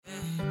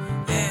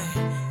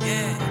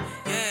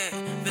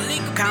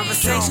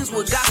Conversations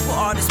with gospel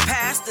artists,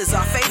 pastors.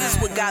 Our faith is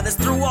what got us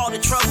through all the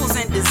troubles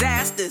and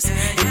disasters.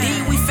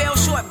 Indeed, we fell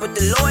short, but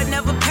the Lord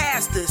never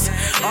passed us.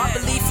 Our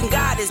belief in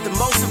God is the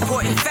most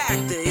important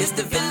factor. It's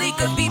the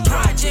Velika B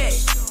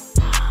Project.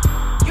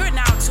 You're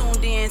now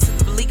tuned in to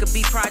the Velika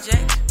B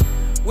Project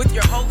with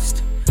your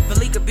host,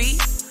 Velika B,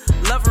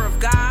 lover of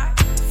God,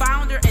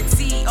 founder and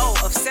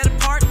CEO of Set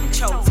Apart and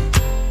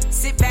Chosen.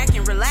 Sit back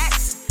and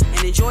relax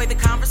and enjoy the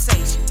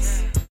conversations.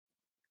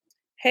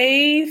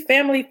 Hey,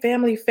 family.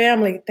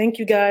 Thank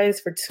you guys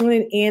for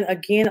tuning in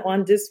again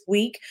on this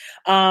week.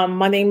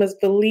 My name is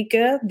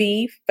Velika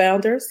B,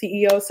 founder,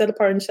 CEO of Set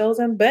Apart and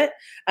Chosen, but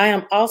I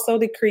am also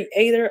the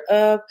creator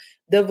of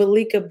the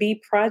Velika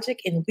B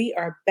Project, and we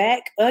are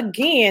back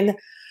again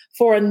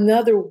for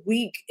another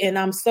week. And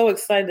I'm so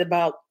excited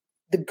about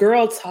the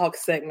Girl Talk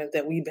segment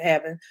that we've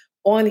having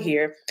on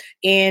here.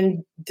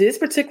 And this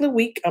particular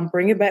week, I'm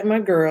bringing back my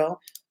girl,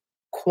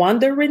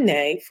 Quanda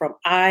Renee from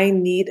I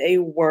Need a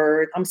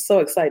Word. I'm so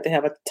excited to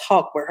have a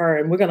talk with her,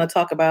 and we're going to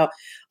talk about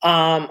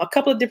a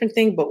couple of different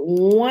things, but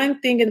one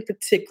thing in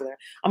particular.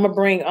 I'm going to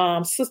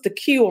bring Sister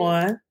Q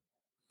on.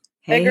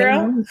 Hey,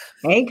 girl.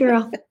 Hey,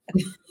 girl.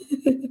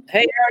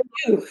 Hey,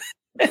 how are you?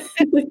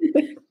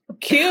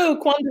 Q,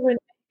 Quanda Renee,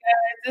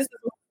 guys. This is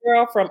my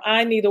girl from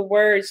I Need a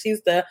Word.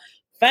 She's the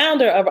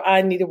founder of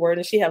I Need a Word,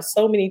 and she has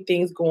so many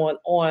things going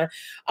on.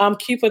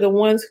 Q, for the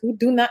ones who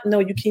do not know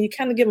you, can you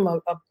kind of give them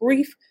a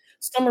brief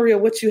summary of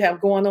what you have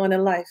going on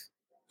in life?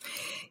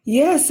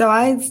 Yeah, so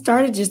I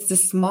started just a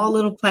small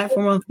little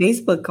platform on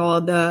Facebook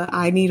called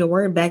I Need a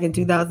Word back in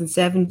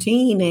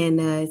 2017,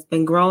 and it's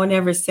been growing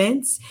ever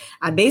since.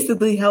 I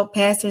basically help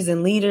pastors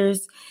and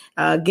leaders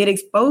get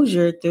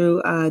exposure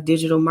through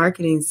digital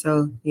marketing.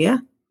 So yeah,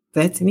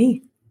 that's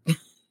me.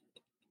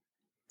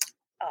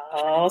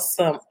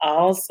 Awesome.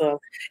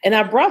 And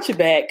I brought you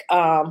back.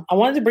 I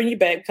wanted to bring you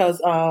back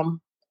because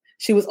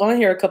she was on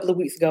here a couple of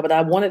weeks ago, but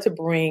I wanted to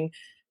bring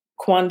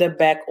Quanda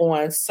back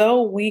on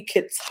so we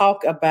could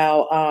talk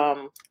about,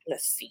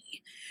 let's see,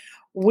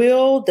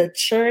 will the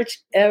church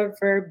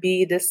ever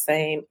be the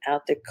same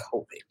after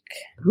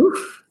COVID?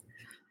 Oof.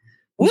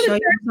 What'd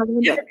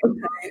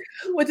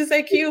you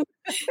say, Q?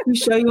 You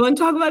sure you want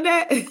to talk about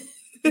that? Yeah,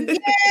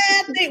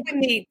 I think we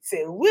need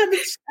to. Will the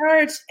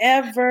church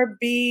ever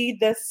be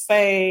the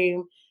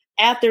same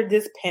after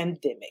this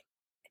pandemic?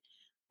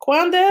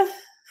 Quanda?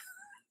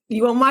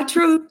 You want my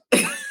truth?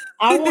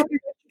 I want the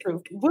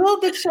truth. Will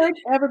the church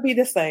ever be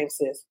the same,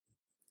 sis?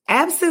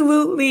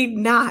 Absolutely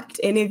not.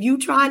 And if you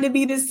trying to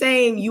be the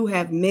same, you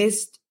have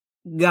missed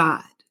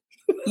God.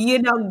 You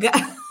know,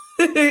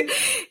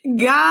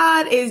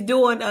 God is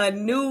doing a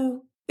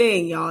new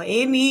thing, y'all.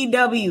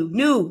 NEW,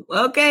 new.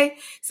 Okay.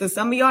 So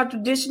some of y'all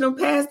traditional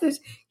pastors,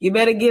 you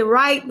better get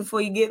right before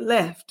you get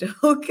left.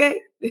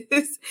 Okay.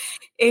 This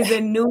is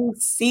a new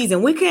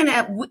season. We can't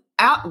have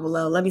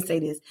well, let me say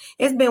this.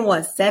 It's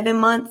been 7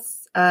 months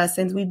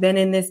since we've been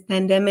in this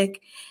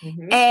pandemic,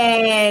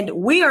 and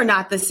we are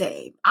not the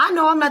same. I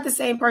know I'm not the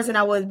same person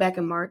I was back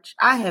in March.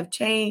 I have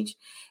changed.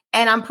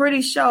 And I'm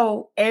pretty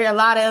sure a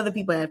lot of other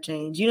people have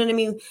changed. You know what I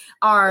mean?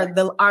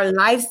 Our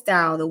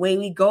lifestyle, the way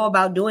we go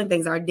about doing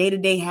things, our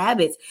day-to-day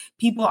habits.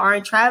 People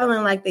aren't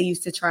traveling like they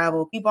used to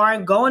travel. People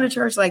aren't going to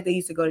church like they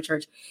used to go to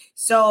church.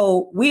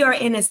 So we are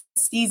in a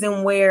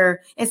season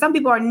where, and some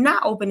people are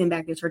not opening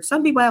back their church.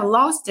 Some people have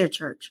lost their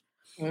church.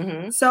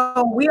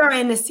 So we are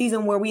in a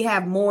season where we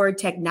have more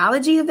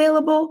technology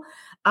available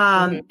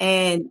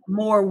and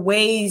more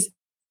ways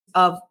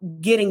of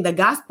getting the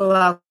gospel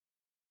out,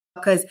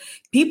 because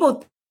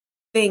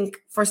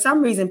for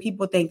some reason,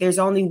 people think there's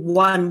only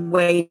one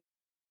way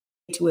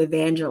to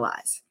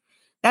evangelize.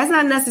 That's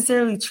not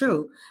necessarily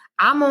true.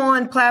 I'm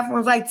on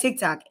platforms like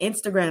TikTok,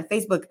 Instagram,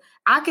 Facebook.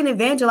 I can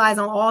evangelize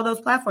on all those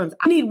platforms.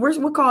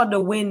 We're called to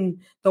win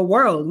the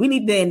world. We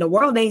need to, and the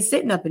world ain't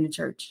sitting up in the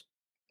church.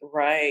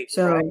 Right.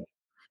 So,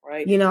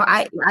 right. You know,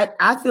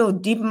 I feel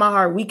deep in my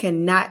heart, we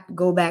cannot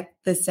go back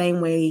the same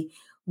way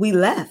we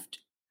left.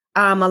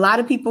 A lot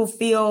of people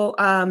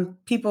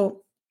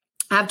people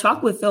I've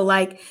talked with feel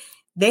like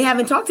they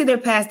haven't talked to their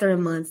pastor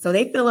in months, so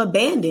they feel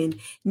abandoned.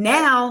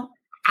 Now,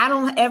 I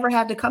don't ever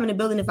have to come in the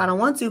building if I don't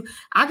want to.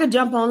 I could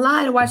jump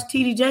online and watch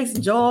T.D. Jakes,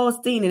 Joel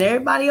Osteen, and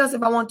everybody else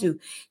if I want to.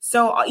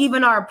 So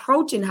even our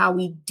approach and how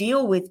we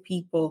deal with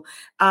people,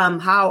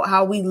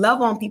 how we love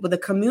on people, the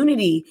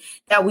community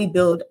that we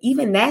build,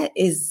 even that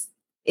is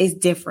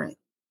different.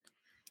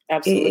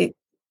 Absolutely.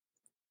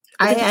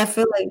 I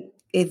feel like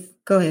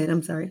go ahead.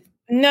 I'm sorry.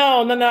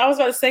 No. I was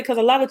about to say, because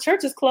a lot of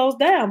churches closed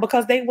down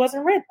because they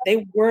wasn't ready.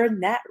 They were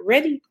not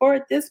ready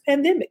for this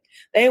pandemic.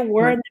 They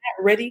were not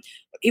ready.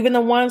 Even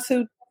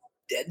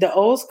the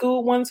old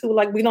school ones who were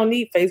like, we don't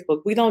need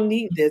Facebook. We don't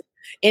need this.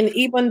 And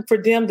even for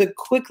them to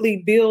quickly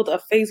build a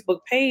Facebook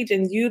page,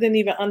 and you didn't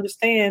even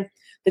understand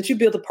that you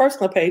built a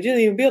personal page. You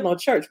didn't even build no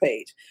church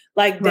page.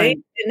 Like they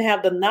didn't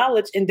have the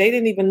knowledge, and they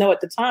didn't even know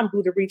at the time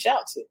who to reach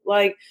out to.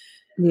 Like,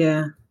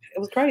 yeah, it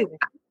was crazy.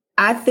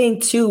 I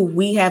think, too,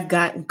 we have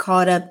gotten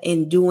caught up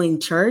in doing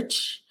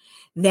church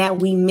that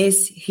we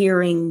miss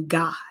hearing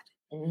God,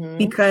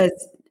 because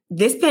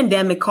this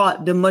pandemic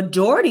caught the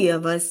majority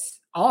of us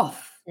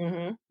off.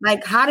 Mm-hmm.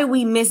 Like, how did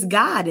we miss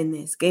God in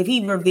this? If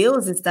he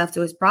reveals his stuff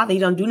to his prophet, he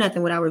don't do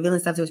nothing without revealing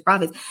stuff to his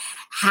prophets.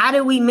 How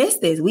did we miss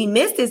this? We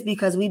missed this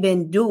because we've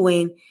been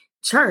doing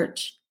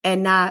church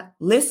and not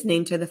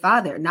listening to the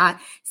Father, not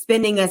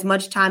spending as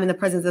much time in the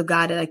presence of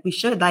God like we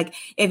should. Like,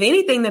 if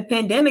anything, the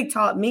pandemic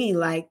taught me,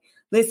 like,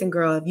 listen,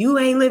 girl, if you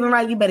ain't living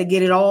right, you better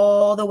get it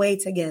all the way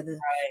together.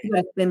 Right. You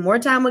gotta spend more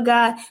time with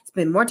God,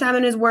 spend more time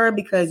in his word,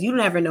 because you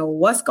never know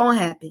what's going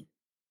to happen.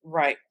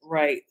 Right.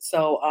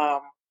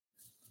 So,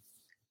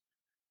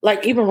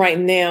 like even right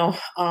now,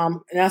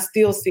 and I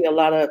still see a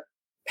lot of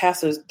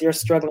pastors, they're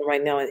struggling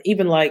right now. And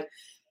even like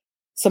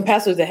some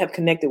pastors that have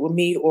connected with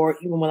me, or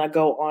even when I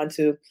go on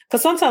to,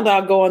 because sometimes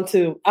I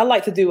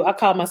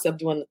call myself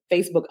doing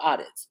Facebook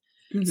audits.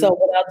 Mm-hmm. So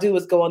what I'll do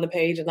is go on the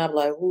page and I'm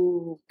like,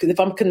 ooh, because if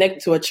I'm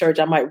connected to a church,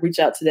 I might reach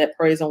out to that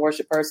praise and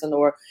worship person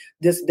or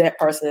that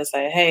person and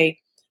say, hey,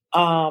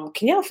 can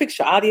y'all fix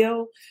your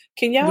audio?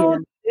 Can y'all,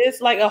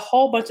 it's like a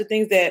whole bunch of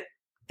things that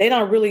they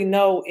don't really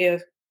know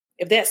if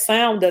that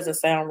sound doesn't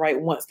sound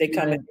right once they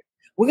come in.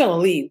 We're gonna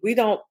leave.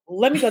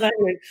 Let me go down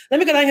here. Let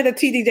me go down here to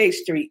TDJ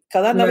Street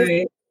because I know this.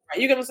 Right.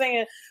 You get what I'm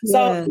saying? Yeah.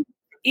 So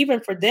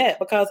even for that,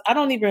 because I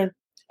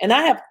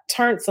have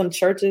turned some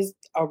churches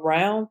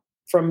around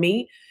for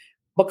me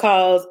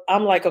because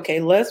I'm like, okay,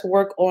 let's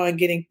work on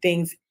getting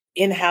things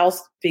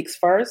in-house fixed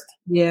first.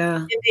 Yeah.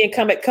 And then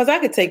come back, because I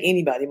could take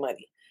anybody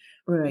money.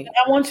 Right.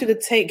 I want you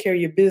to take care of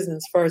your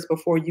business first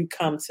before you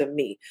come to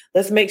me.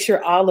 Let's make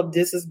sure all of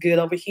this is good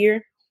over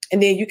here.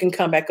 And then you can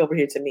come back over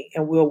here to me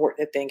and we'll work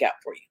that thing out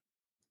for you.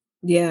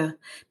 Yeah,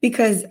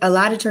 because a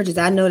lot of churches,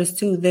 I noticed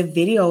too, the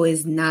video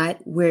is not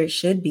where it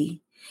should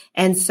be.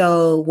 And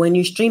so when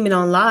you're streaming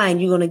online,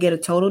 you're going to get a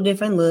total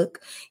different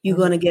look. You're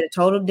going to get a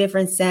total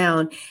different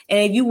sound. And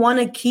if you want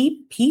to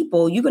keep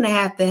people, you're going to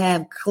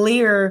have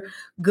clear,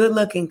 good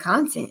looking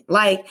content.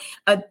 Like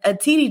a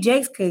TD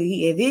Jakes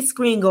if his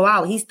screen go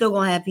out, he's still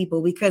going to have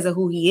people because of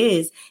who he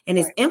is and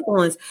his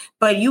influence.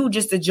 But you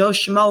just a Joe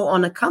Schmo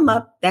on the come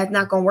up, that's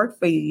not going to work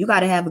for you. You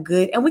got to have a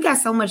good, and we got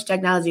so much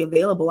technology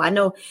available. I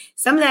know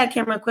some of that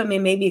camera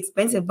equipment may be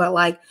expensive, but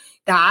like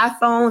the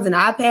iPhones and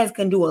iPads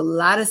can do a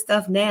lot of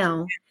stuff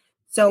now.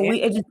 So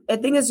I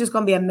think it's just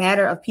going to be a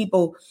matter of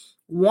people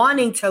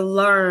wanting to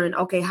learn,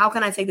 okay, how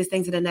can I take this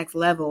thing to the next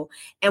level,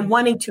 and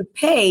wanting to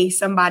pay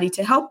somebody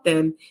to help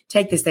them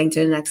take this thing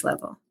to the next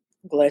level.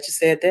 I'm glad you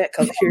said that,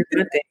 because here's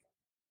the thing.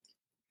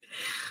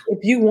 If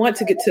you want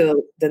to get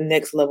to the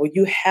next level,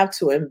 you have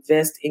to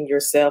invest in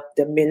yourself,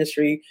 the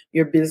ministry,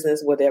 your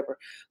business, whatever.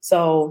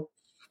 So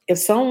if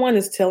someone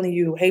is telling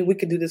you, hey, we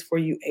could do this for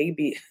you, A,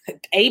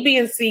 B,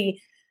 and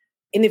C,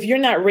 and if you're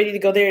not ready to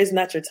go there, it's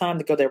not your time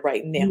to go there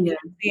right now.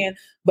 Yeah.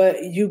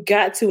 But you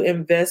got to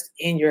invest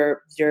in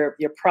your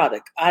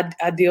product.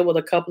 I deal with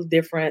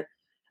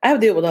I have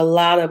dealt with a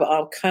lot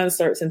of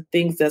concerts and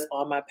things that's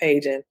on my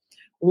page. And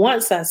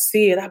once I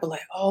see it, I'll be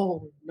like,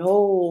 oh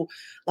no,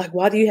 like,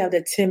 why do you have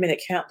that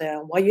 10-minute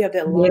countdown? Why do you have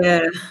that long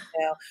countdown?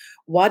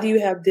 Why do you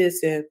have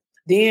this? And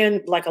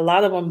then like a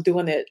lot of them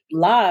doing it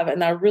live,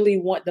 and I really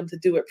want them to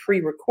do it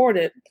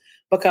pre-recorded,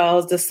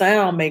 because the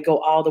sound may go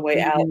all the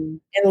way out.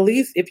 And at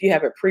least if you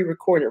have it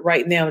pre-recorded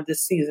right now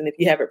this season, if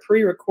you have it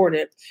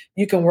pre-recorded,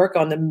 you can work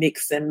on the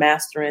mix and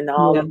mastering and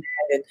all of that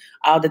and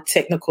all the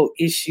technical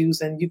issues.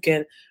 And you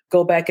can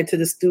go back into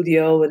the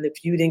studio. And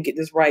if you didn't get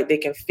this right, they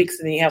can fix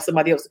it and you have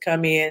somebody else to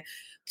come in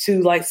to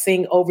like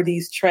sing over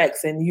these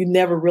tracks. And you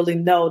never really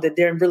know that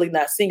they're really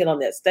not singing on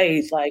that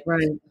stage. Like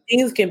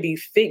things can be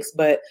fixed,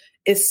 but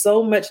it's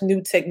so much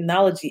new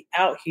technology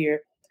out here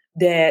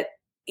that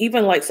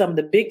even like some of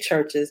the big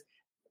churches,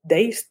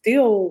 they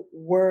still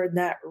were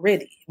not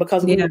ready,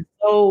 because we were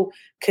so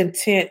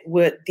content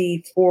with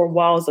the four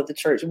walls of the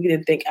church. We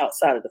didn't think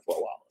outside of the four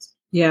walls.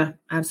 Yeah,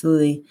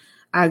 absolutely.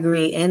 I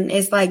agree. And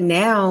it's like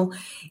now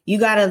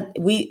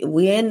we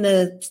in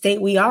the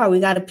state we are,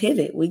 we got to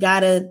pivot. We got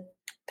to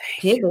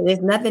pivot. There's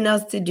nothing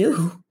else to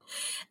do.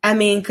 I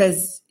mean,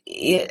 because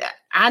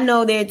I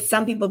know that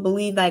some people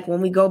believe like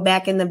when we go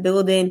back in the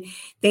building,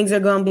 things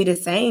are going to be the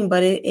same,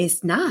 but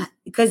it's not.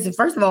 Because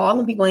first of all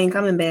the people ain't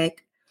coming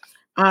back.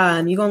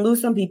 You're going to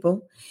lose some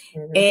people,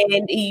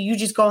 and you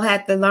just going to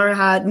have to learn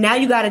how. Now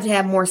you got to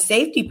have more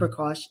safety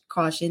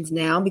precautions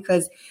now,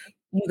 because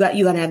you got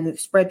to have to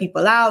spread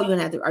people out. You're going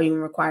to have to, are you going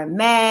to require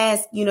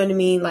masks? You know what I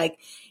mean? Like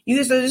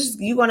you're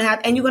going to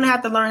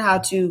have to learn how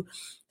to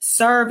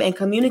serve and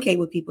communicate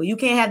with people. You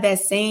can't have that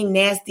same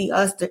nasty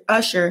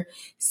usher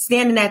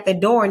standing at the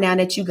door now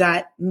that you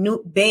got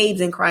new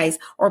babes in Christ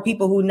or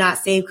people who not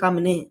saved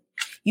coming in.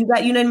 You know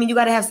what I mean? You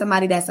got to have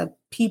somebody that's a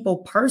people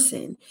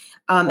person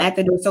at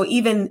the door. So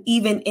even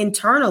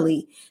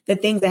internally, the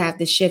things that have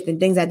to shift and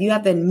things that you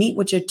have to meet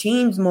with your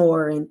teams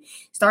more and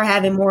start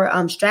having more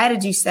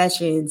strategy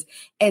sessions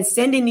and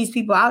sending these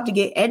people out to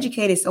get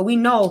educated. So we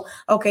know,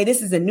 okay,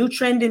 this is a new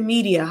trend in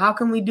media. How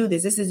can we do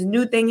this? This is a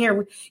new thing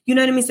here. You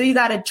know what I mean? So you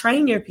got to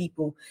train your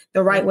people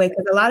the right way.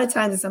 Because a lot of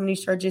times in some of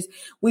these churches,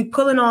 we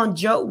pulling on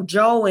Joe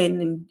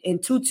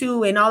and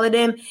Tutu and all of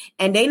them,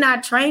 and they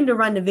not trained to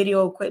run the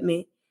video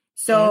equipment.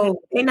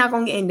 So they're not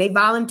going to, and they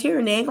volunteer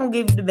and they ain't going to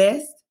give you the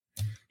best.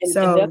 And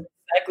that's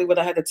exactly what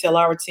I had to tell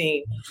our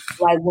team.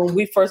 Like when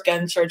we first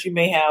got in church, you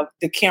may have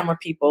the camera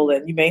people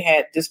and you may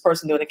have this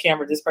person doing the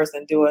camera, this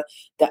person doing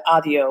the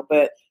audio.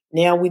 But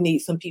now we need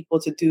some people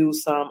to do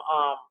some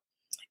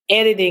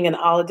editing and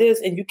all of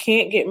this. And you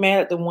can't get mad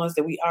at the ones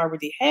that we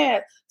already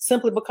had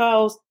simply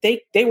because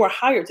they were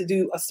hired to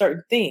do a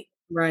certain thing.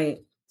 Right.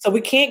 So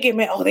we can't get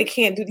mad. Oh, they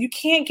can't do. You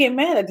can't get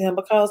mad at them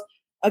because,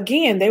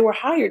 again, they were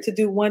hired to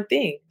do one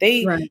thing.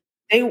 They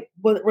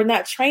were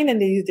not trained in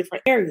these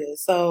different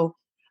areas. So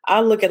I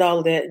look at all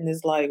of that and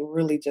it's like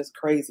really just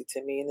crazy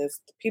to me. And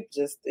it's people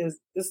just it's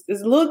a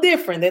little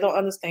different. They don't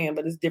understand,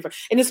 but it's different.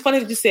 And it's funny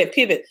that you said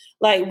pivot.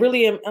 Like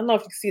really, I don't know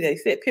if you can see that. You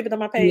said pivot on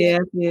my page.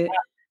 Yeah.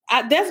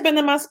 That's been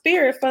in my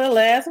spirit for the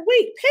last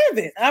week.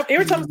 Pivot.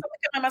 Every time something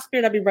comes in my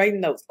spirit, I'll be writing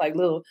notes, like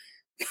little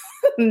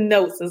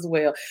notes as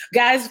well.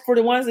 Guys, for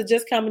the ones that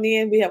just coming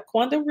in, we have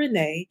Quanda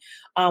Renee.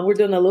 We're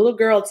doing a little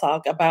girl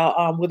talk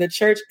about will the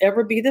church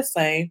ever be the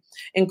same?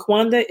 And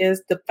Quanda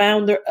is the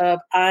founder of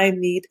I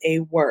Need a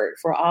Word.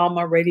 For all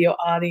my radio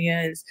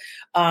audience,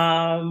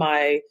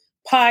 my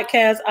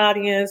podcast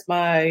audience,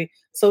 my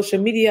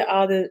social media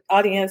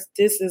audience,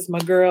 this is my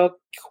girl,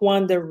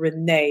 Quanda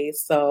Renee.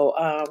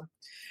 So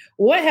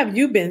what have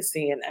you been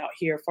seeing out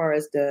here as far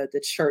as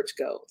the church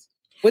goes?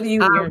 What do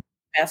you hear from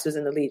pastors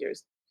and the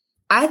leaders?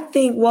 I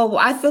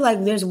feel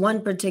like there's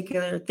one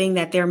particular thing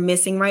that they're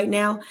missing right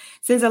now.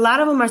 Since a lot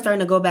of them are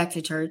starting to go back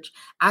to church,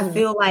 I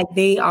feel like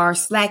they are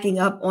slacking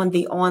up on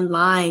the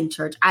online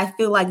church. I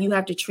feel like you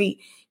have to treat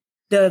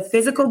the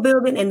physical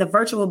building and the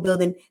virtual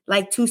building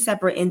like two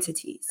separate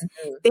entities.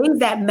 Things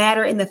that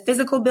matter in the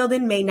physical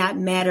building may not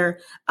matter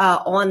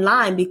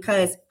online,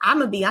 because I'm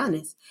going to be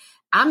honest.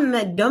 I'm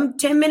at them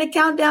 10-minute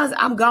countdowns.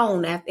 I'm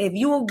gone. If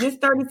you will give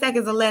 30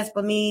 seconds or less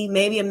for me,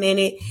 maybe a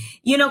minute,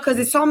 because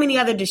there's so many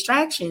other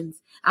distractions.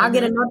 I'll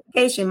get a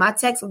notification. My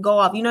text will go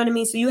off. You know what I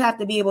mean? So you have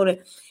to be able to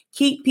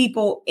keep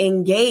people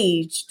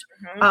engaged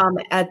on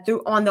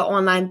the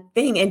online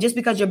thing. And just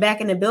because you're back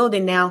in the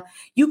building now,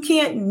 you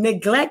can't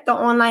neglect the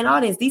online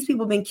audience. These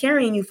people have been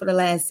carrying you for the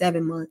last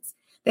 7 months.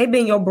 They've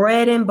been your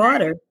bread and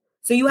butter.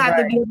 So you have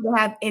to be able to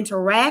have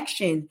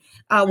interaction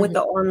with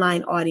the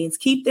online audience.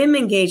 Keep them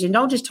engaged and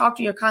don't just talk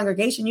to your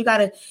congregation. You got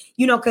to,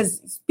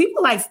 because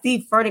people like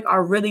Steve Furtick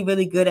are really,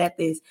 really good at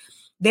this.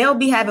 They'll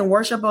be having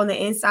worship on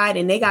the inside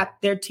and they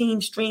got their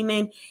team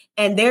streaming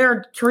and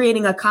they're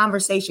creating a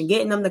conversation,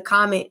 getting them to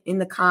comment in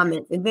the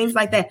comments and things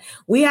like that.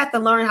 We have to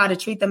learn how to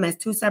treat them as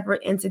two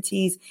separate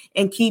entities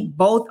and keep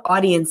both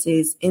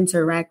audiences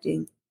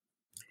interacting.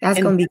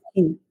 That's going to be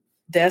key.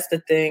 That's the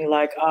thing.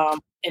 Like,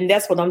 and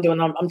that's what I'm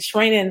doing. I'm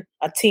training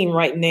a team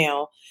right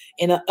now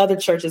in other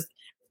churches.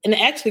 And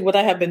actually what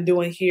I have been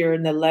doing here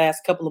in the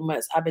last couple of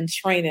months, I've been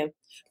training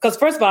because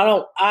first of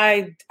all,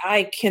 I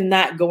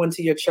cannot go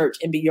into your church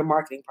and be your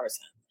marketing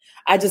person.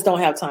 I just don't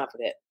have time for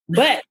that.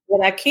 But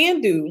what I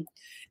can do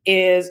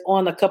is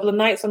on a couple of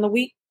nights on the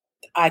week,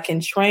 I can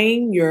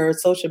train your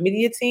social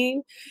media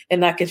team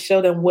and I can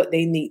show them what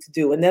they need to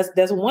do. And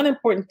that's one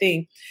important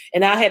thing.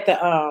 And I had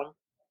to,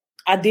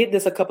 I did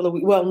this a couple of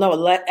weeks. Well,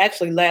 no,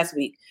 actually last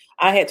week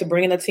I had to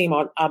bring in a team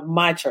on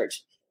my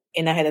church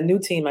and I had a new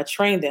team. I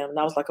trained them and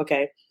I was like,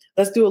 okay,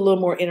 let's do a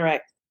little more interactive.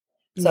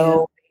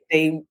 So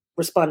they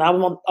respond. I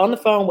was on the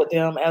phone with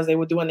them as they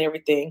were doing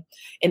everything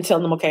and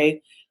telling them,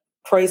 okay,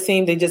 praise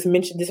team, they just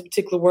mentioned this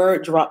particular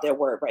word, drop that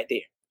word right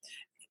there.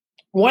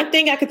 One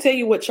thing I could tell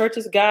you with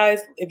churches, guys,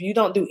 if you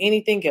don't do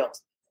anything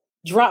else,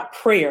 drop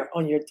prayer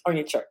on your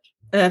church.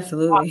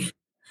 Absolutely.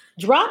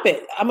 Drop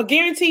it. I'm going to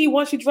guarantee you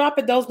once you drop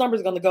it, those numbers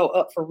are going to go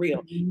up for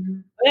real.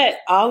 But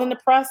all in the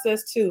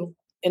process too.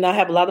 And I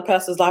have a lot of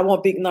pastors, I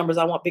want big numbers.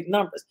 I want big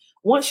numbers.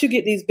 Once you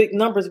get these big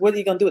numbers, what are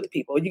you going to do with the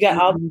people? You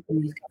got all these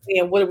coming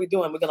in. What are we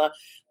doing? We're going to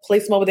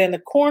place them over there in the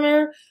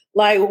corner.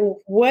 Like,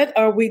 what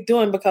are we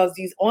doing? Because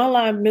these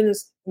online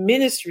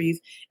ministries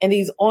and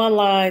these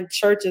online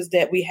churches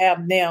that we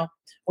have now,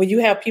 when you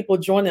have people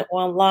joining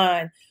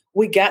online,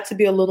 we got to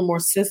be a little more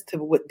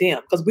sensitive with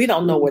them because we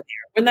don't know what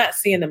they're. We're not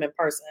seeing them in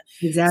person.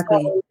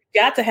 Exactly. So we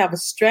got to have a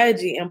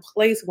strategy in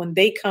place when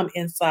they come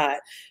inside.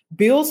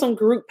 Build some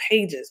group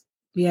pages.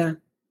 Yeah.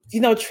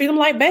 Treat them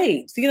like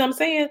babes. You know what I'm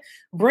saying?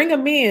 Bring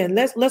them in.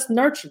 Let's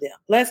nurture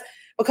them.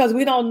 Because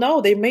we don't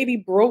know. They may be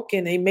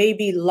broken. They may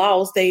be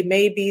lost. They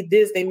may be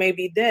this. They may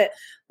be that.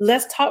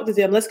 Let's talk to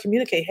them. Let's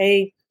communicate.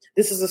 Hey,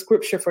 this is a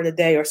scripture for the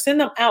day. Or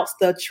send them out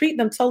stuff. Treat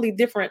them totally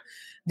different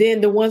than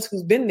the ones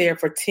who's been there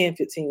for 10,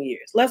 15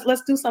 years.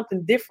 Let's do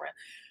something different.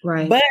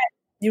 Right. But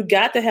you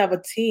got to have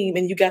a team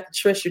and you got to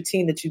trust your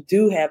team that you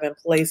do have in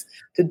place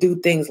to do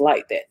things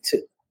like that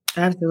too.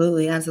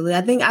 Absolutely. Absolutely.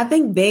 I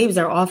think babes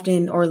are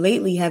often or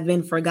lately have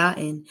been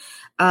forgotten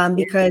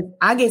because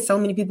I get so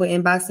many people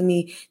inboxing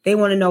me. They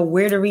want to know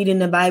where to read in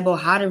the Bible,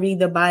 how to read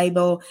the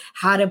Bible,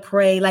 how to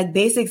pray, like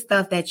basic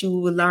stuff that you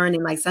would learn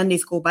in like Sunday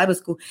school, Bible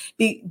school,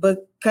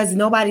 because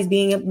nobody's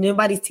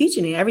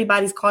teaching it.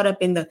 Everybody's caught up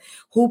in the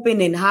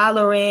hooping and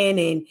hollering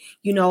and,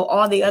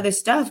 all the other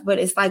stuff. But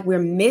it's like we're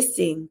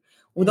missing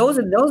Well, those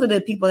are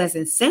the people that's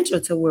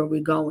essential to where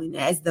we're going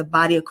as the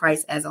body of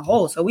Christ as a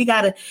whole. So we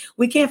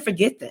can't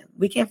forget them.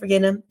 We can't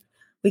forget them.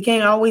 We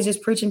can't always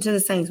just preaching to the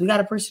saints. We got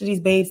to preach to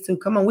these babes too.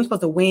 Come on, we're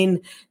supposed to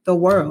win the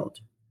world.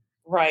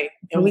 Right.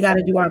 And we got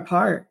to do our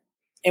part.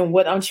 And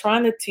what I'm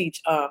trying to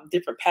teach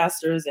different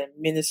pastors and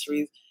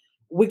ministries,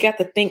 we got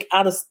to think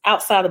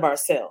outside of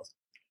ourselves.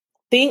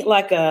 Think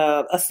like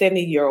a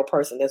 70-year-old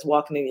person that's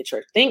walking in your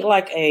church. Think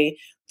like a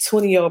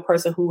 20-year-old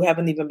person who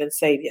haven't even been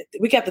saved yet.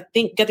 We got to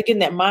get in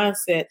that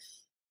mindset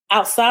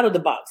outside of the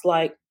box.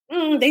 Like,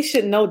 they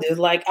should know this.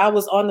 Like, I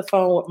was on the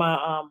phone with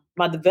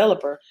my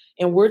developer,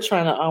 and we're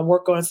trying to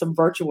work on some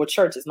virtual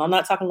churches. And I'm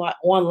not talking about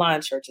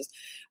online churches.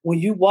 When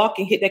you walk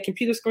and hit that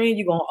computer screen,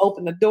 you're gonna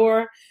open the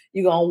door.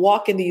 You're gonna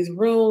walk in these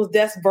rooms.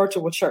 That's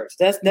virtual church.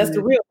 That's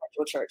the real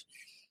virtual church.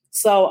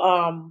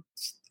 So,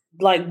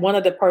 like one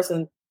of the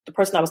person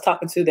I was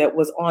talking to that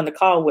was on the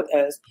call with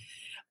us,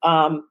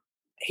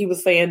 he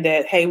was saying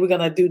that, hey, we're going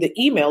to do the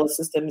email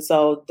system.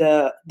 So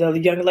the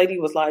young lady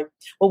was like,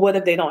 well, what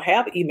if they don't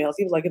have emails?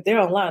 He was like, if they're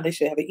online, they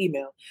should have an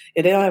email.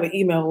 If they don't have an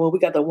email, well, we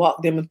got to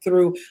walk them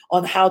through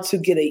on how to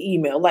get an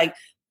email. Like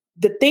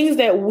the things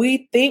that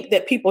we think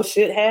that people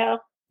should have,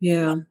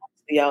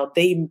 y'all,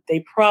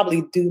 they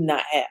probably do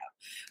not have.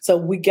 So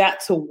we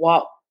got to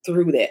walk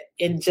through that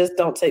and just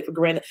don't take for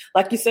granted.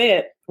 Like you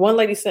said, one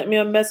lady sent me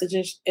a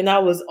message and I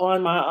was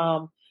on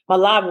my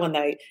live one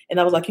night and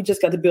I was like, you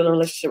just got to build a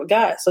relationship with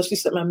God. So she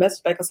sent my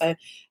message back and said,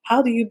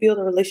 how do you build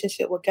a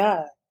relationship with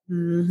God?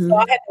 Mm-hmm. So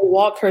I had to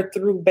walk her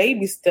through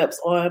baby steps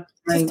on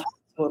just talk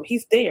to him.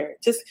 He's there.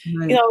 Just,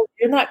 you're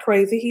not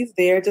crazy. He's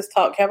there. Just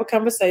talk, have a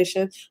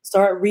conversation,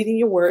 start reading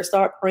your word,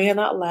 start praying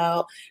out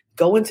loud,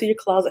 go into your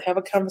closet, have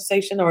a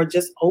conversation, or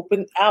just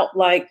open out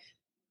like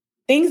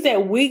things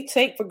that we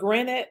take for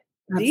granted.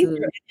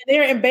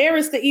 They're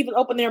embarrassed to even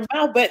open their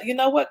mouth. But you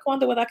know what,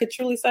 Quanda, what I could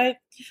truly say?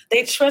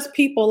 They trust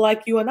people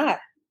like you and I.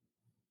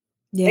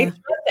 Yeah. They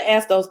trust to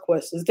ask those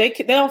questions. They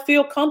don't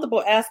feel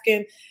comfortable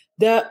asking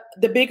the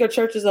bigger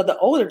churches or the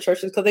older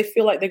churches because they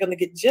feel like they're going to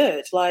get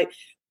judged. Like,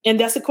 and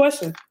that's the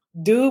question.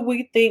 Do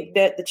we think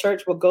that the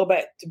church will go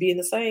back to being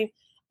the same?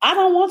 I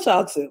don't want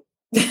y'all to.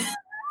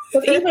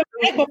 Because even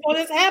before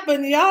this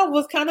happened, y'all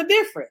was kind of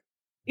different.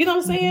 You know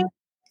what I'm saying?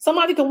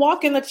 Somebody can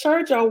walk in the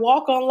church or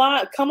walk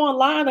online, come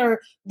online or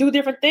do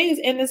different things.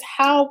 And it's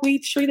how we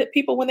treated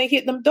people when they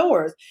hit them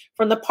doors.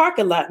 From the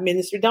parking lot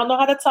ministry, don't know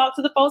how to talk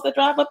to the folks that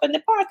drive up in the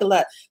parking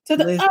lot. To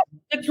the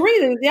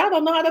greeters, y'all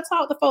don't know how to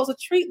talk to folks or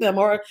treat them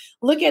or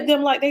look at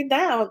them like they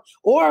down.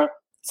 Or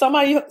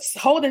somebody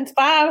holding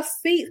 5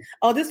 seats.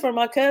 Oh, this for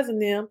my cousin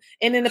them.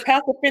 And then the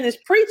pastor finished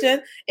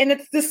preaching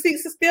and the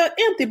seats are still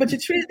empty. But you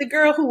treated the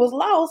girl who was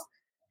lost.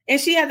 And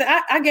she had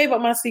I gave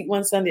up my seat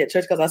one Sunday at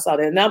church because I saw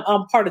that. And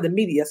I'm part of the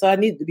media, so I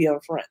needed to be on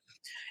front.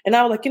 And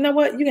I was like, you know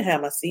what? You can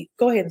have my seat.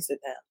 Go ahead and sit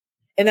down.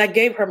 And I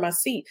gave her my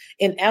seat.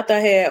 And after I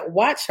had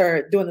watched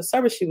her during the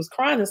service, she was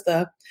crying and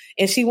stuff.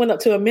 And she went up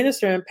to a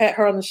minister and pat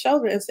her on the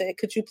shoulder and said,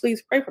 could you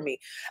please pray for me?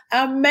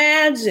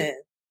 Imagine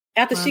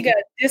after she got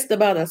dissed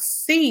about a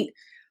seat,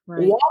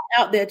 walk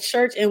out that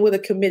church and would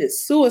have committed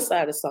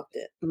suicide or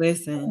something.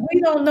 Listen.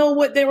 We don't know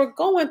what they were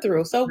going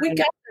through. So we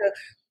got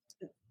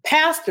to,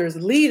 pastors,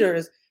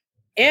 leaders,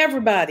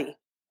 everybody,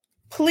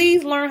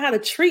 please learn how to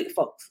treat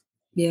folks.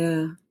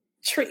 Yeah.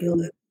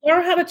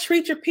 Learn how to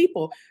treat your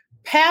people.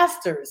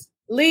 Pastors,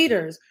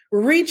 leaders,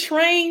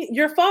 retrain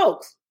your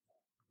folks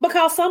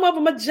because some of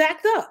them are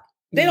jacked up.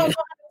 They don't know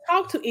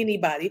how to talk to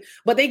anybody,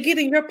 but they get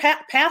in your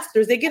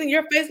pastors. They get in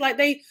your face like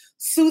they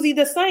Susie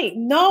the Saint.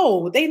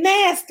 No, they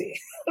nasty.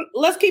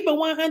 Let's keep it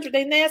 100.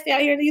 They nasty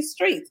out here in these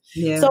streets.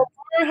 Yeah. So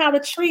learn how to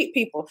treat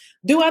people.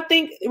 Do I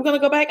think we're going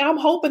to go back? I'm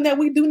hoping that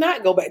we do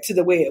not go back to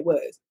the way it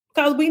was.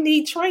 Because we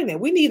need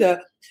training. We need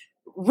a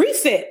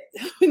reset.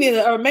 We need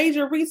a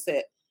major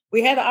reset.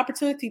 We had the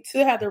opportunity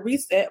to have the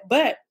reset,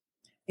 but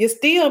you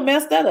still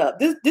messed that up.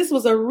 This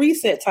was a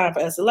reset time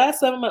for us. The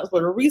last 7 months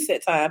were a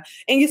reset time,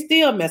 and you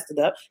still messed it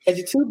up because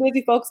you're too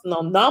busy focusing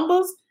on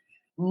numbers,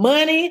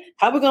 money,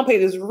 how we going to pay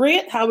this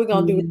rent, how we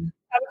going to do it.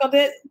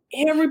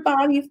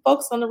 Everybody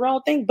focused on the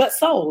wrong thing but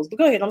souls. But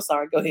go ahead. I'm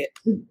sorry. Go ahead.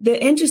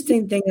 The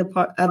interesting thing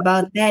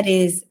about that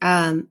is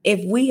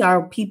if we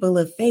are people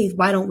of faith,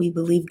 why don't we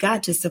believe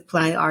God to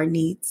supply our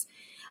needs?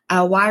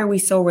 Why are we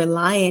so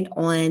reliant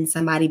on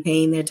somebody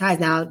paying their tithes?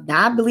 Now,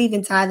 I believe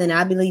in tithing.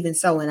 I believe in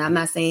sowing. I'm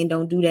not saying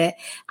don't do that.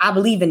 I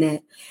believe in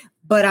that.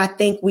 But I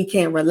think we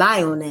can't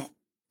rely on that.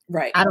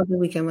 Right. I don't think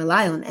we can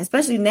rely on that,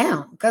 especially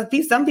now because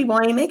some people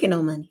ain't making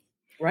no money.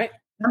 Right.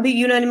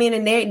 You know what I mean?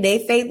 And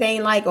they faith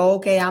ain't like, oh,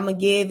 okay, I'm gonna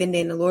give, and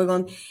then the Lord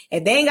gonna.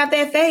 If they ain't got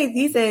that faith,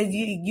 He says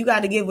you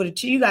got to give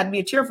you got to be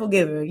a cheerful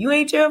giver. You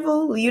ain't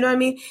cheerful, you know what I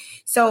mean?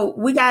 So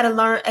we got to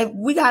learn. If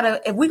we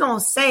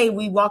gonna say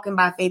we walking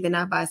by faith and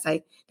not by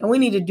sight, then we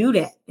need to do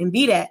that and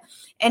be that.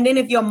 And then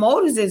if your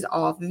motives is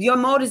off, if your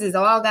motives is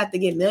all got to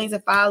get millions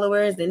of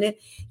followers, then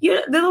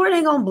the Lord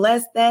ain't gonna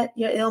bless that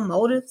your ill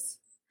motives,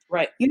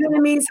 right? You know what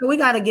I mean? So we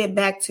got to get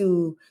back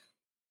to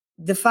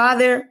the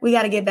Father. We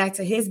got to get back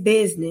to His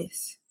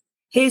business,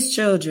 His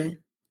children.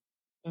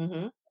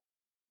 Mm-hmm.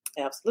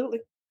 Absolutely.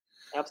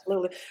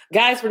 Absolutely.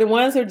 Guys, for the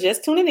ones who are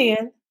just tuning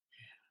in,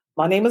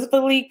 my name is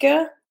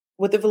Valika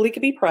with the Valika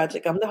B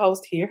Project. I'm the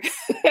host here.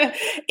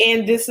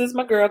 And this is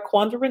my girl,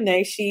 Quanda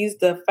Renee. She's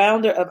the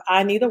founder of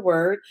I Need a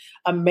Word,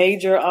 a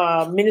major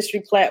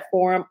ministry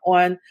platform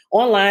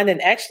online.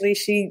 And actually,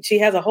 she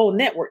has a whole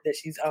network that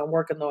she's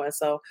working on.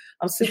 So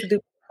I'm super duper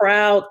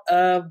proud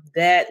of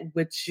that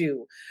with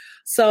you.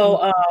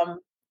 So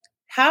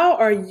how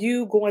are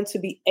you going to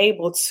be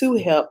able to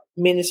help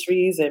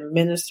ministries and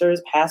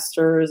ministers,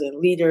 pastors and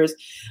leaders?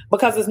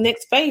 Because this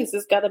next phase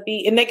has got to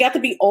be, and they got to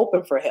be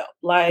open for help.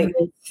 Like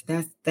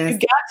that's you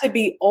got to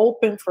be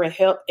open for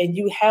help, and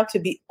you have to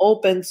be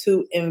open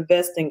to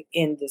investing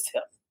in this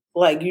help.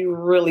 Like you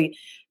really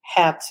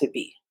have to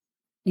be.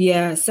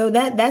 Yeah. So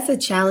that's a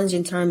challenge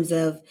in terms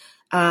of,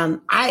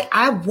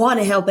 I want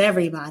to help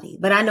everybody,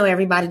 but I know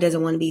everybody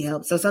doesn't want to be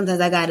helped. So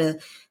sometimes I got to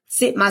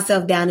sit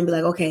myself down and be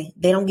like, okay,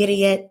 they don't get it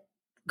yet.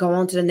 Go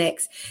on to the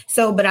next.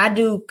 So, but I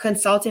do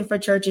consulting for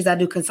churches. I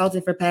do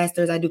consulting for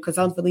pastors. I do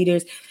consulting for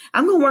leaders.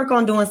 I'm going to work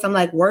on doing some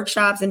like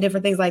workshops and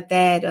different things like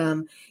that.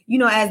 As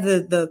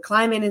the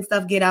climate and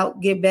stuff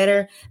get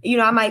better,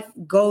 I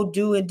might go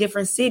do in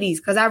different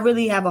cities because I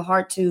really have a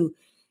heart to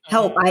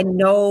help. I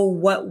know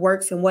what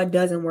works and what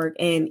doesn't work.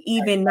 And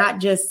even not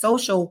just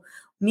social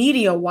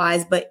media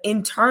wise, but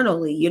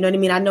internally, you know what I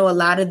mean? I know a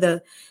lot of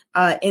the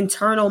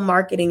internal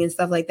marketing and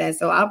stuff like that.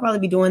 So I'll probably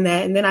be doing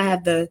that. And then I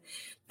have the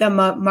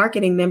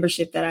marketing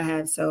membership that I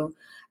have. So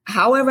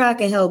however I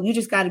can help, you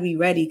just got to be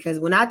ready. Because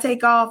when I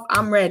take off,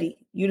 I'm ready.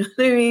 You know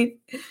what I mean?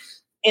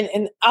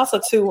 And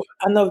also too,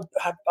 I know,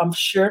 I'm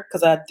sure,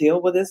 because I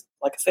deal with this.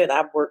 Like I said,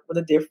 I've worked with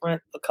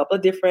a couple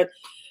of different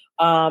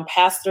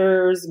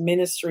pastors,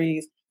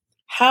 ministries.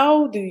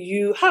 I'll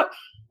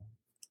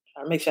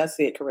make sure I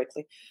say it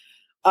correctly.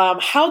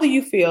 How do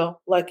you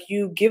feel like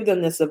you give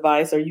them this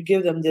advice or you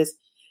give them this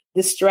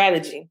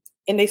strategy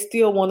and they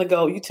still want to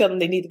go, you tell them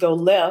they need to go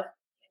left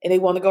and they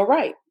want to go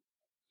right?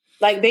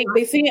 Like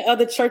they see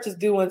other churches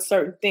doing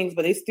certain things,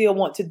 but they still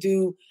want to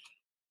do,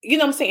 you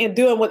know what I'm saying,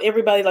 doing what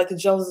everybody like the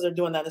Joneses are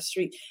doing down the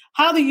street.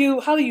 How do you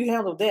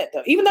handle that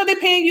though? Even though they're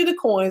paying you the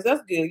coins,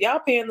 that's good.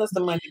 Y'all paying us the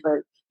money, but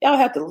y'all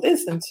have to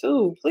listen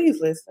too. Please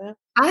listen.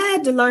 I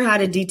had to learn how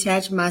to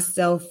detach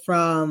myself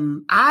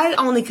from, I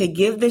only could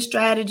give the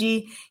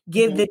strategy,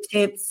 give the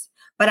tips,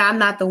 but I'm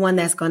not the one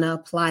that's going to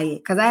apply it.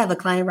 Because I have a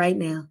client right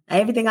now.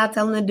 Everything I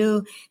tell them to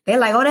do, they're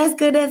like, oh, that's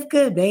good. That's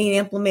good. They ain't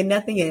implement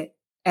nothing yet.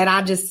 And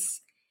I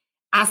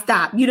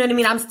stop. You know what I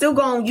mean? I'm still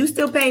going, you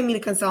still paying me to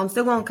consult. I'm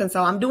still going to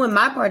consult. I'm doing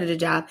my part of the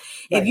job.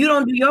 Right. If you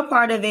don't do your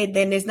part of it,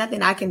 then there's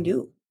nothing I can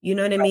do. You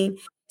know what I mean?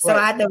 So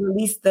I had to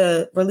release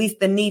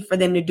the need for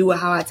them to do it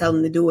how I tell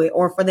them to do it,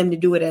 or for them to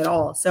do it at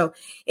all. So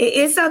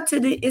it's up to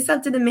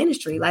the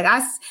ministry. Like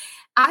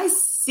I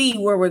see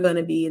where we're going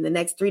to be in the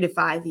next 3 to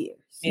 5 years.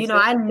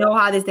 I know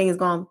how this thing is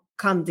going to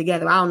come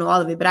together. I don't know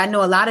all of it, but I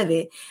know a lot of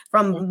it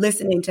from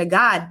listening to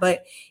God.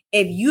 But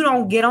if you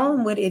don't get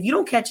on with it, if you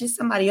don't catch it,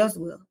 somebody else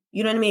will.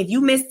 You know what I mean? If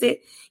you missed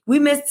it,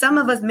 some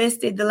of us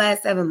missed it the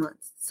last 7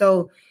 months.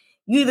 So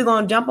you either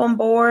going to jump on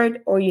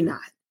board or you're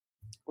not.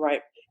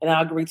 Right. And I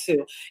agree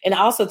too. And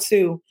also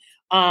too,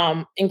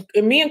 and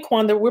me and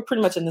Quanda, we're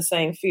pretty much in the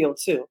same field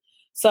too.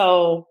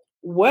 So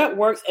what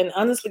works, and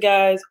honestly,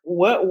 guys,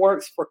 what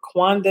works for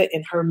Quanda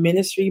and her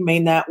ministry may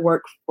not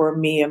work for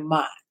me and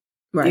mine.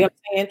 Right. You know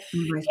what I'm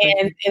saying?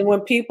 Right. And when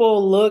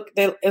people look,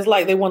 it's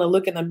like they want to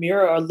look in the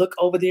mirror or look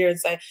over there and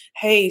say,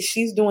 hey,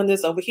 she's doing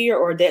this over here,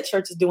 or that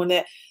church is doing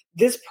that.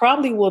 This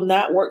probably will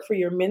not work for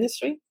your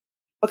ministry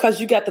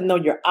because you got to know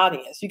your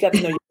audience. You got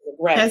to know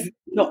your demographic.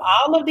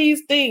 All of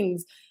these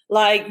things.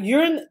 Like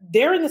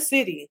they're in the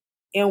city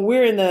and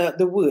we're in the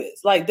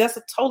woods. Like that's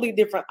a totally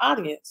different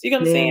audience. You know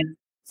what I'm saying?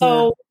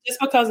 So just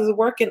because it's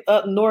working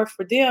up north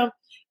for them,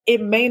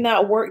 it may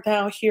not work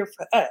down here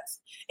for us.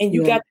 And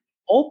you got to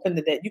be open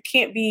to that.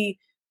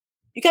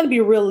 You got to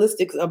be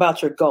realistic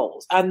about your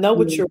goals. I know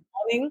what you're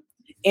wanting,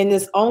 and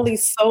there's only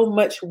so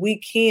much we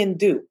can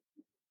do.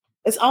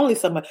 It's only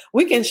so much.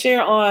 We can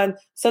share on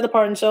Set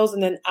Apart and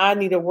Chosen and I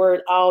Need a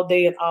Word all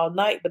day and all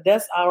night, but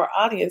that's our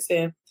audience.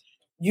 And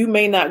you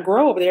may not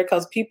grow over there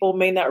because people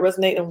may not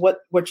resonate in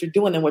what you're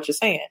doing and what you're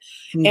saying.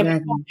 Exactly. And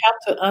people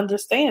have to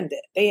understand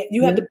that.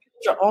 You have to build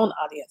your own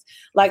audience.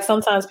 Like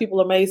sometimes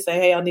people may say,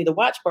 hey, I need a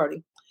watch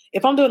party.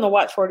 If I'm doing a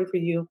watch party for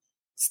you,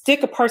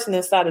 stick a person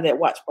inside of that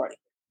watch party.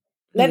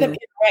 Let them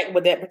interact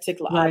with that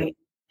particular audience.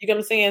 You know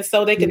what I'm saying?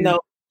 So they can know,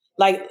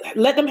 like,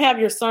 let them have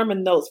your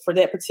sermon notes for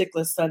that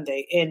particular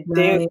Sunday. And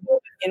they'll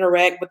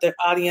interact with their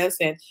audience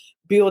and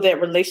build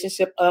that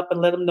relationship up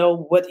and let them know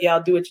what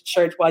y'all do at your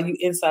church while you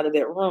inside of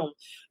that room.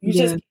 You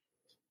just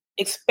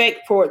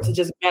expect for it to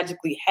just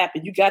magically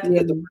happen. You got to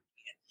get the work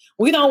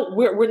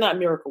in. We're not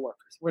miracle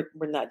workers.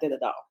 We're not that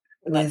at all.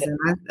 Listen,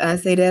 I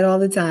say that all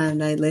the time.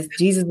 Like,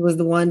 Jesus was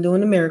the one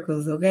doing the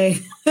miracles, okay?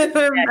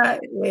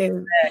 Exactly.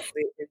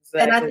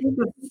 And I think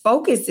the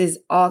focus is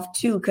off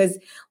too, because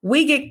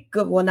we get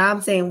good. Well, now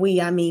I'm saying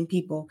I mean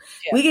people.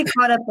 Yeah. We get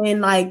caught up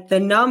in like the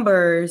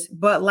numbers,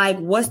 but like,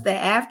 what's the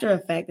after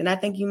effect? And I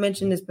think you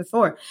mentioned this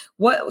before.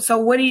 So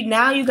what do you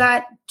now? You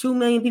got 2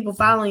 million people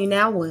following you.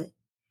 Now what?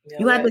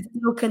 You have to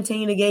still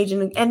continue to engage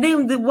in. And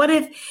then what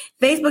if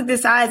Facebook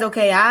decides,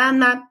 okay, I'm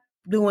not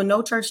doing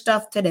no church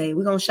stuff today.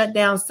 We're going to shut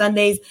down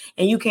Sundays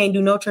and you can't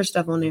do no church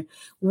stuff on there.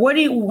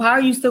 How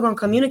are you still going to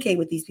communicate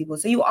with these people?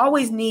 So you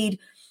always need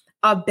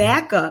a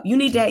backup. You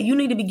need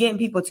to be getting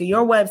people to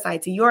your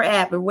website, to your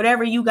app, or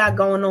whatever you got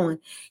going on.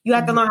 You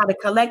have to learn how to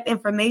collect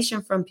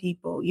information from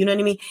people. You know what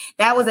I mean?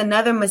 That was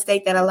another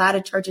mistake that a lot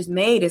of churches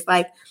made. It's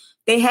like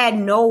they had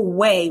no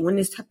way when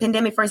this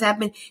pandemic first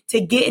happened to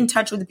get in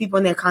touch with the people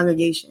in their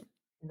congregation.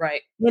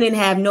 Right. They didn't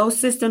have no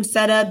system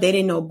set up. They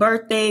didn't know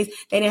birthdays.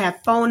 They didn't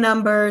have phone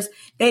numbers.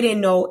 They didn't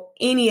know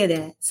any of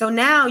that. So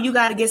now you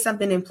got to get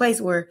something in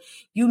place where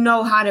you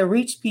know how to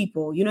reach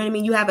people. You know what I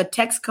mean? You have a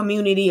text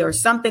community or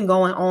something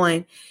going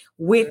on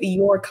with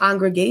your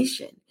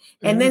congregation.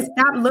 And then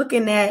stop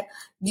looking at,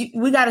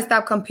 we got to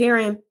stop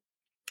comparing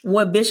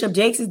what Bishop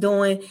Jakes is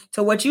doing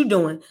to what you're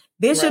doing.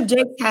 Bishop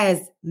Jakes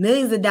has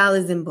millions of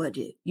dollars in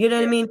budget. You know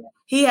what I mean?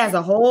 He has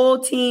a whole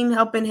team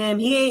helping him.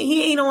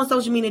 He ain't on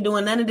social media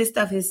doing none of this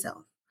stuff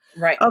himself.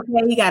 Right.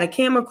 Okay. He got a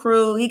camera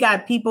crew. He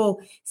got people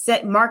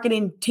set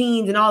marketing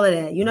teams and all of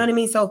that. You know what I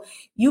mean? So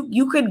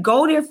you could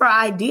go there for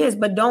ideas,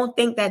 but don't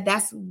think that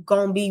that's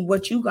going to be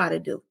what you got to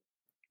do.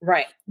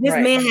 Right. This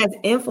man has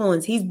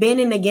influence. He's been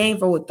in the game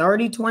for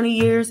 30, 20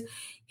 years.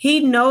 He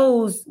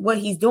knows what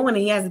he's doing and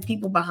he has the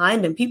people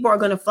behind him. People are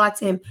going to flock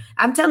to him.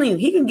 I'm telling you,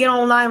 he can get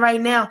online right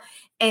now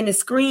and the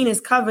screen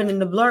is covered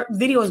and the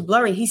video is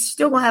blurry. He's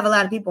still going to have a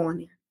lot of people on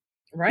there.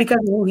 Right. Because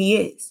of who he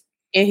is.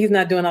 And he's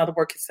not doing all the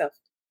work himself.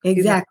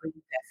 Exactly.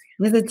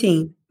 It's a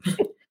team.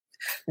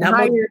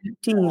 Not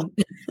team.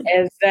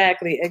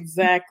 Exactly.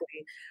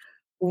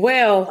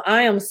 Well,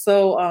 I am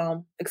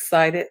so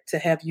excited to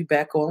have you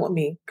back on with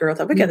me, girl.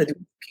 We got to do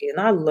it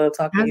again. I love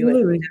talking to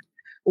you.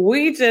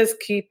 We just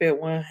keep it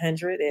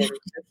 100 and just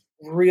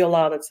real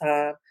all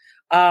the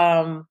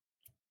time.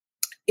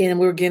 And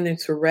we're getting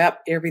to wrap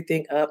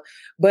everything up.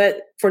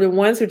 But for the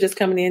ones who are just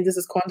coming in, this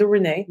is Quanda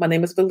Renee. My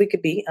name is Velika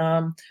B.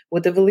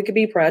 With the Velika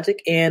B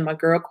Project, and my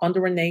girl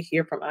Quanda Renee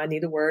here from I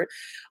Need a Word.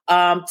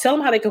 Tell them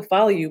how they can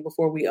follow you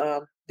before we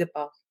dip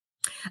off.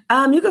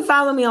 You can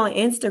follow me on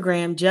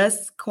Instagram,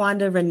 just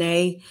Quanda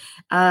Renee.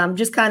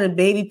 Just kind of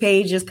baby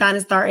page, just kind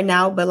of starting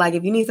out. But like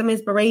if you need some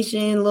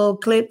inspiration, little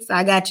clips,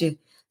 I got you.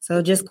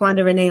 So just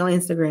Quanda Renee on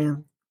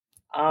Instagram.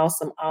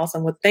 Awesome.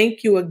 Well,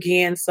 thank you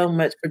again so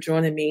much for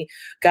joining me.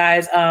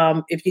 Guys,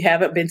 if you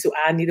haven't been to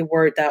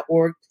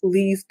ineedaword.org,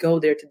 please go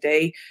there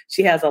today.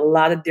 She has a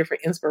lot of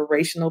different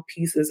inspirational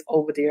pieces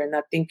over there, and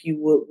I think you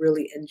will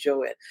really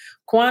enjoy it.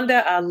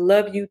 Quanda, I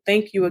love you.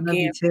 Thank you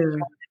again for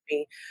joining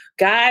me.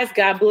 Guys,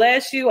 God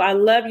bless you. I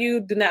love you.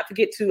 Do not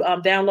forget to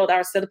download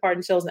our Set Apart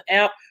and Chosen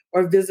app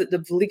or visit the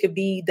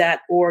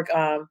VelikaB.org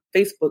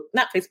Facebook,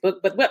 not Facebook,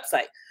 but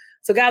website.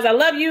 So guys, I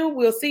love you.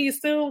 We'll see you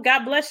soon.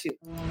 God bless you.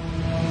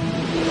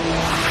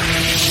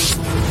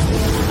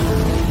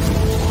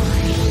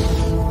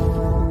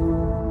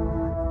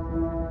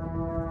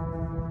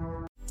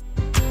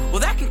 Well,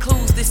 that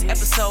concludes this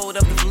episode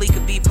of the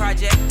Velika B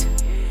Project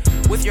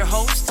with your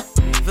host,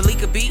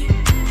 Velika B.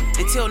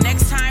 Until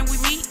next time we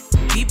meet,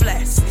 be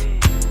blessed.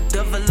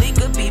 The